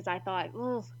site because I thought,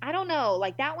 I don't know,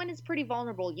 that one is pretty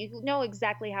vulnerable. You know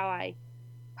exactly how I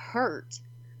hurt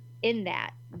in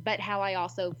that, but how I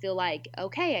also feel like,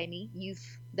 okay, Amy,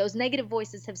 those negative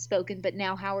voices have spoken, but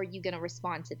now how are you going to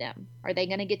respond to them? Are they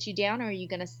going to get you down, or are you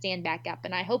going to stand back up?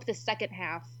 And I hope the second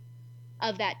half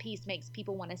of that piece makes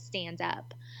people want to stand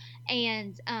up.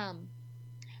 And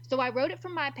so I wrote it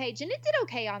from my page, and it did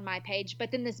okay on my page,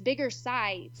 but then this bigger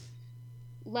site,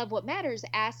 Love What Matters,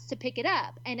 asked to pick it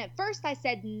up. And at first I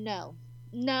said, no,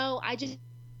 I just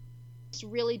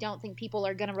really don't think people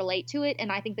are going to relate to it,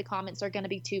 and I think the comments are going to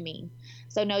be too mean.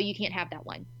 So no, you can't have that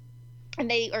one. And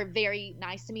they are very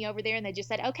nice to me over there, and they just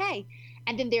said, okay.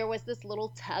 And then there was this little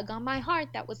tug on my heart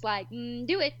that was like, do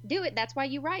it, do it. That's why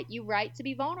you write. You write to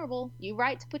be vulnerable. You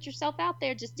write to put yourself out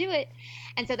there. Just do it.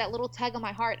 And so that little tug on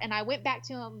my heart. And I went back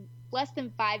to him less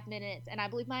than 5 minutes. And I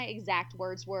believe my exact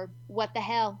words were, what the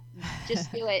hell?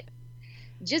 Just do it.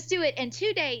 Just do it. And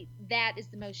to date, that is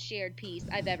the most shared piece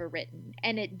I've ever written.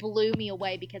 And it blew me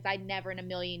away because I never in a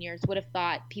million years would have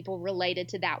thought people related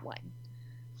to that one.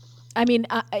 I mean,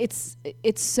 it's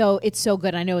so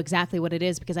good. I know exactly what it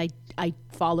is because I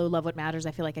follow Love What Matters.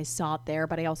 I feel like I saw it there,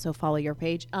 but I also follow your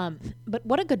page. But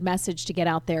what a good message to get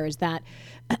out there is that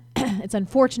it's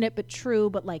unfortunate but true.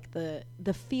 But like the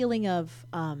feeling of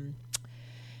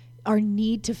our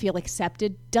need to feel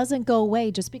accepted doesn't go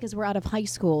away just because we're out of high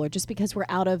school or just because we're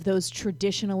out of those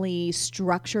traditionally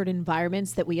structured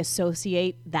environments that we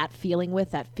associate that feeling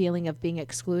with, that feeling of being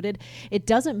excluded. It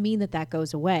doesn't mean that that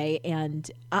goes away. And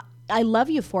I love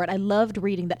you for it. I loved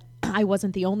reading that I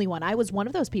wasn't the only one. I was one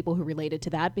of those people who related to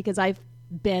that because I'm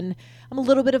a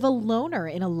little bit of a loner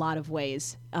in a lot of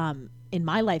ways in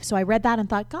my life. So I read that and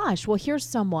thought, gosh, well, here's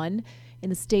someone in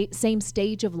the same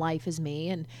stage of life as me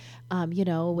and,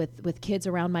 with kids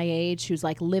around my age who's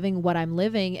like living what I'm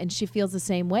living, and she feels the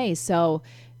same way. So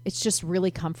it's just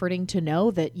really comforting to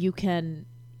know that you can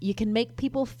make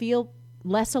people feel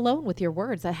less alone with your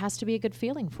words. That has to be a good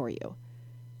feeling for you.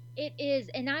 It is.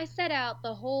 And I set out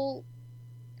the whole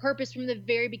purpose from the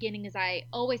very beginning, as I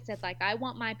always said, like, I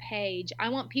want my page. I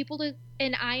want people to,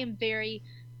 and I am very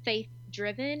faith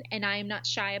driven and I am not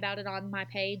shy about it on my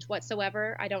page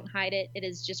whatsoever. I don't hide it. It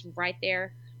is just right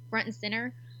there, front and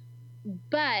center.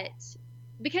 But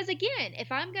because again,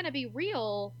 if I'm going to be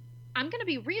real, I'm going to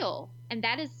be real. And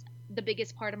that is the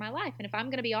biggest part of my life. And if I'm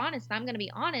going to be honest, I'm going to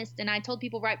be honest. And I told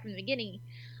people right from the beginning,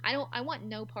 I want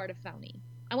no part of phony.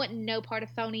 I want no part of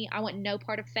phony. I want no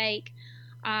part of fake.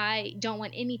 I don't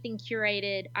want anything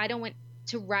curated. I don't want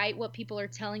to write what people are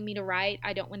telling me to write.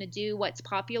 I don't want to do what's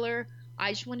popular.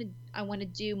 I want to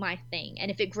do my thing. And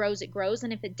if it grows, it grows.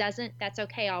 And if it doesn't, that's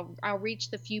okay. I'll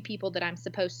reach the few people that I'm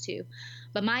supposed to.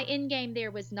 But my end game there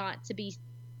was not to be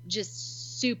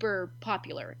just super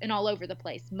popular and all over the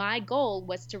place. My goal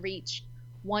was to reach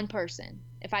one person.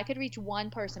 If I could reach one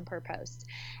person per post.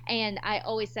 And I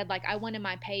always said, like, I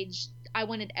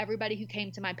wanted everybody who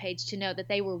came to my page to know that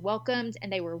they were welcomed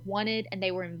and they were wanted and they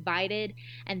were invited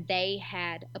and they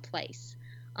had a place.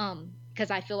 Because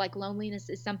I feel like loneliness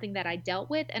is something that I dealt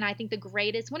with. And I think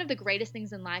one of the greatest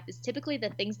things in life is typically the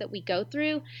things that we go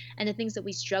through and the things that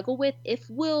we struggle with. If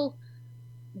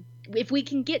we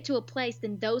can get to a place,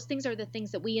 then those things are the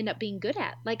things that we end up being good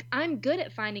at. Like, I'm good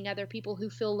at finding other people who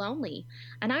feel lonely,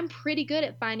 and I'm pretty good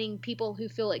at finding people who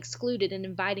feel excluded and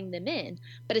inviting them in,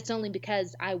 but it's only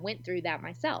because I went through that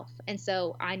myself. And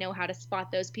so I know how to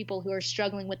spot those people who are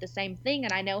struggling with the same thing,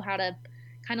 and I know how to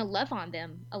kind of love on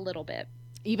them a little bit.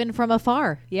 Even from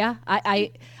afar. Yeah.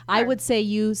 I would say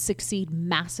you succeed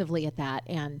massively at that.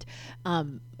 And,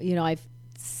 I've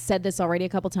said this already a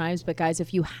couple times, but guys,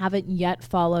 if you haven't yet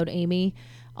followed Amy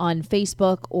on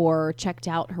Facebook or checked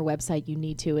out her website, you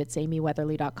need to. It's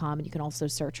amyweatherly.com, and you can also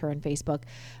search her on Facebook.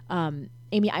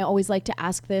 Amy, I always like to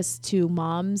ask this to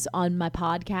moms on my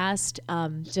podcast,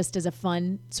 just as a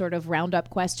fun sort of roundup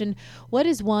question. What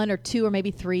is one or two or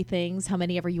maybe three things, how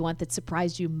many ever you want, that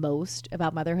surprised you most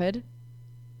about motherhood?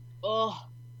 Oh,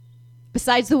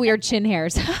 besides the weird chin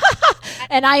hairs.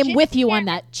 And I am with you on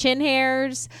that. Chin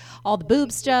hairs, all the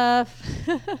boob stuff.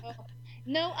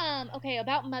 No, okay,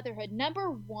 about motherhood. Number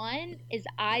one is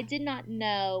I did not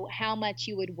know how much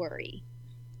you would worry.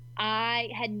 I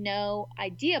had no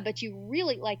idea, but you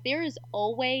really, like, there is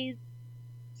always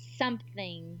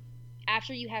something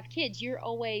after you have kids. You're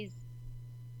always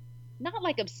not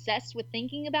like obsessed with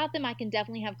thinking about them. I can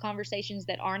definitely have conversations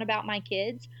that aren't about my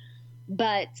kids,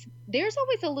 but there's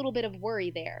always a little bit of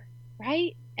worry there,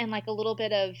 right? And like a little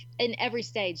bit of, in every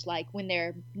stage, like when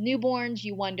they're newborns,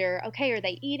 you wonder, okay, are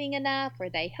they eating enough? Are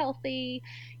they healthy?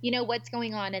 What's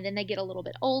going on? And then they get a little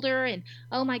bit older and,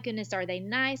 oh my goodness, are they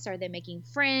nice? Are they making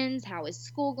friends? How is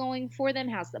school going for them?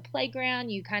 How's the playground?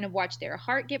 You kind of watch their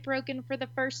heart get broken for the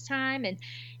first time.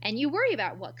 And you worry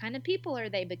about what kind of people are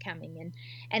they becoming?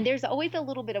 And there's always a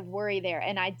little bit of worry there.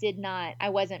 And I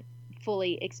wasn't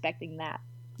fully expecting that.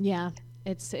 Yeah.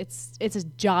 It's a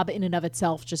job in and of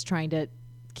itself, just trying to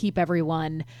keep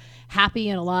everyone happy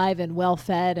and alive and well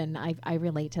fed. And I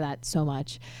relate to that so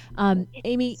much.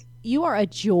 Amy, you are a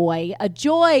joy.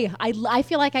 I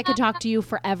feel like I could talk to you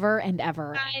forever and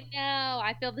ever. I know.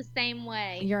 I feel the same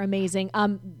way. You're amazing.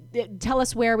 Tell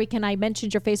us where I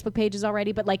mentioned your Facebook pages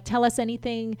already, but like, tell us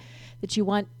anything that you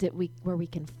want where we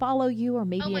can follow you, or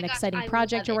maybe an exciting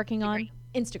project you're working on.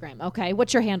 Instagram. Okay.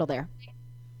 What's your handle there?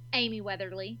 Amy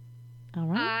Weatherly. All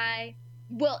right.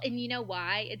 Well, and you know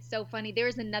why? It's so funny.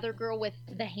 There's another girl with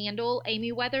the handle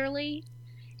Amy Weatherly,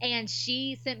 and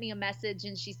she sent me a message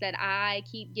and she said, I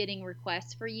keep getting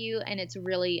requests for you and it's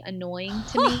really annoying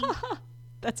to me.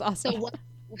 That's awesome.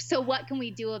 So what can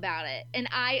we do about it? And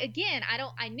I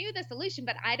knew the solution,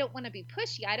 but I don't want to be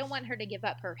pushy. I don't want her to give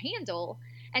up her handle.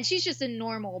 And she's just a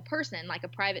normal person, like a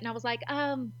private. And I was like,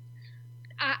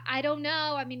 I don't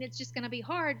know. I mean, it's just going to be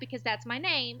hard because that's my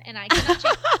name and I cannot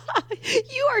change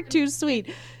it. You are too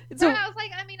sweet. So I was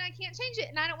like, I mean, I can't change it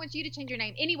and I don't want you to change your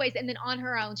name. Anyways, and then on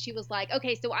her own, she was like,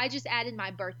 okay, so I just added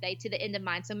my birthday to the end of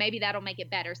mine. So maybe that'll make it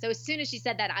better. So as soon as she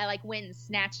said that, I like went and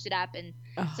snatched it up. And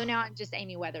so now I'm just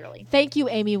Amy Weatherly. Thank you,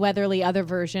 Amy Weatherly, other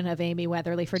version of Amy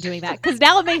Weatherly, for doing that. Because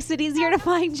now it makes it easier to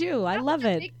find you. I love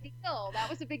it. Big deal. That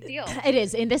was a big deal. It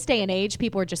is. In this day and age,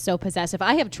 people are just so possessive.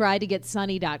 I have tried to get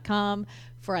Sunny.com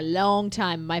for a long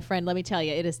time. My friend, let me tell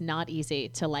you, it is not easy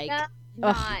to like.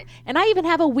 Not. And I even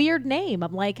have a weird name.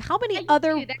 I'm like, how many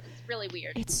other... That's really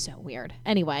weird. It's so weird.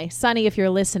 Anyway, Sunny, if you're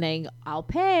listening, I'll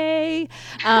pay.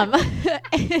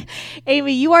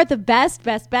 Amy, you are the best.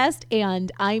 And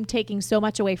I'm taking so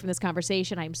much away from this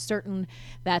conversation. I'm certain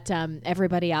that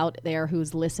everybody out there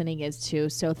who's listening is too.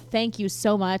 So thank you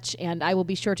so much. And I will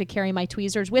be sure to carry my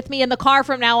tweezers with me in the car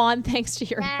from now on, thanks to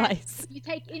your advice. If you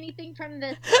take anything from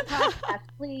this podcast,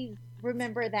 please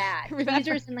remember that.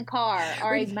 Tweezers in the car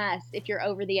are a must if you're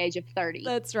over the age of 30.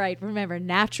 That's right. Remember,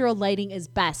 natural lighting is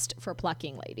best for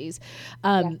plucking, ladies.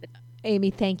 Amy,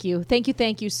 thank you.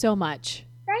 Thank you so much.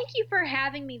 Thank you for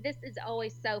having me. This is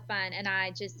always so fun, and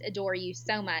I just adore you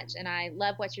so much, and I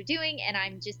love what you're doing, and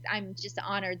I'm just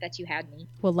honored that you had me.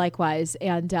 Well, likewise.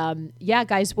 And yeah,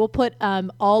 guys, we'll put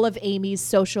all of Amy's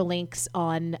social links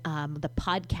on the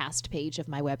podcast page of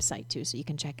my website too, so you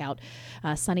can check out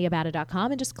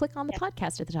sunnyabata.com and just click on the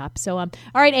podcast at the top. So, all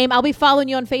right, Amy, I'll be following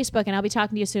you on Facebook, and I'll be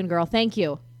talking to you soon, girl. Thank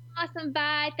you. Awesome.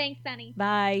 Bye. Thanks, Sunny.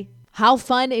 Bye. How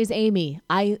fun is Amy?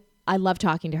 I love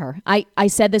talking to her. I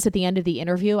said this at the end of the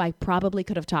interview. I probably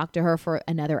could have talked to her for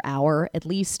another hour at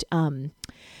least.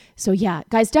 So yeah,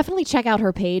 guys, definitely check out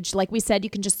her page. Like we said, you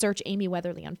can just search Amy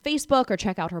Weatherly on Facebook or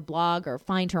check out her blog or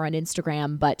find her on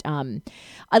Instagram. But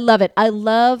I love it. I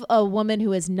love a woman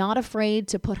who is not afraid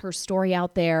to put her story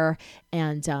out there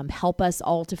and help us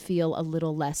all to feel a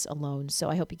little less alone. So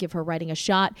I hope you give her writing a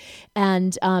shot.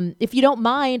 And if you don't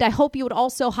mind, I hope you would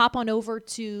also hop on over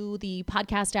to the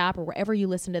podcast app or wherever you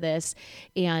listen to this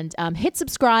and hit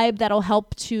subscribe. That'll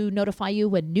help to notify you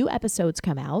when new episodes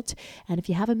come out. And if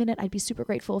you have a minute, I'd be super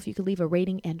grateful if you could leave a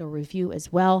rating and a review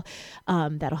as well.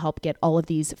 That'll help get all of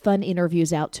these fun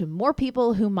interviews out to more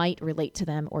people who might relate to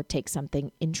them or take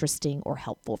something interesting or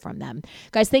helpful from them.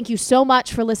 Guys, thank you so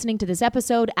much for listening to this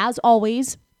episode. As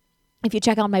always, if you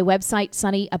check out my website,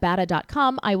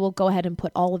 sunnyabata.com, I will go ahead and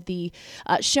put all of the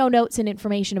show notes and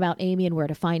information about Amy and where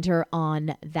to find her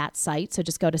on that site. So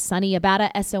just go to Sunny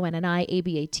Abata,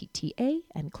 SONNIABATTA,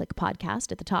 and click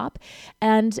podcast at the top.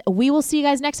 And we will see you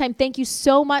guys next time. Thank you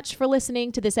so much for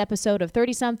listening to this episode of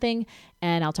 30 Something,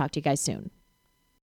 and I'll talk to you guys soon.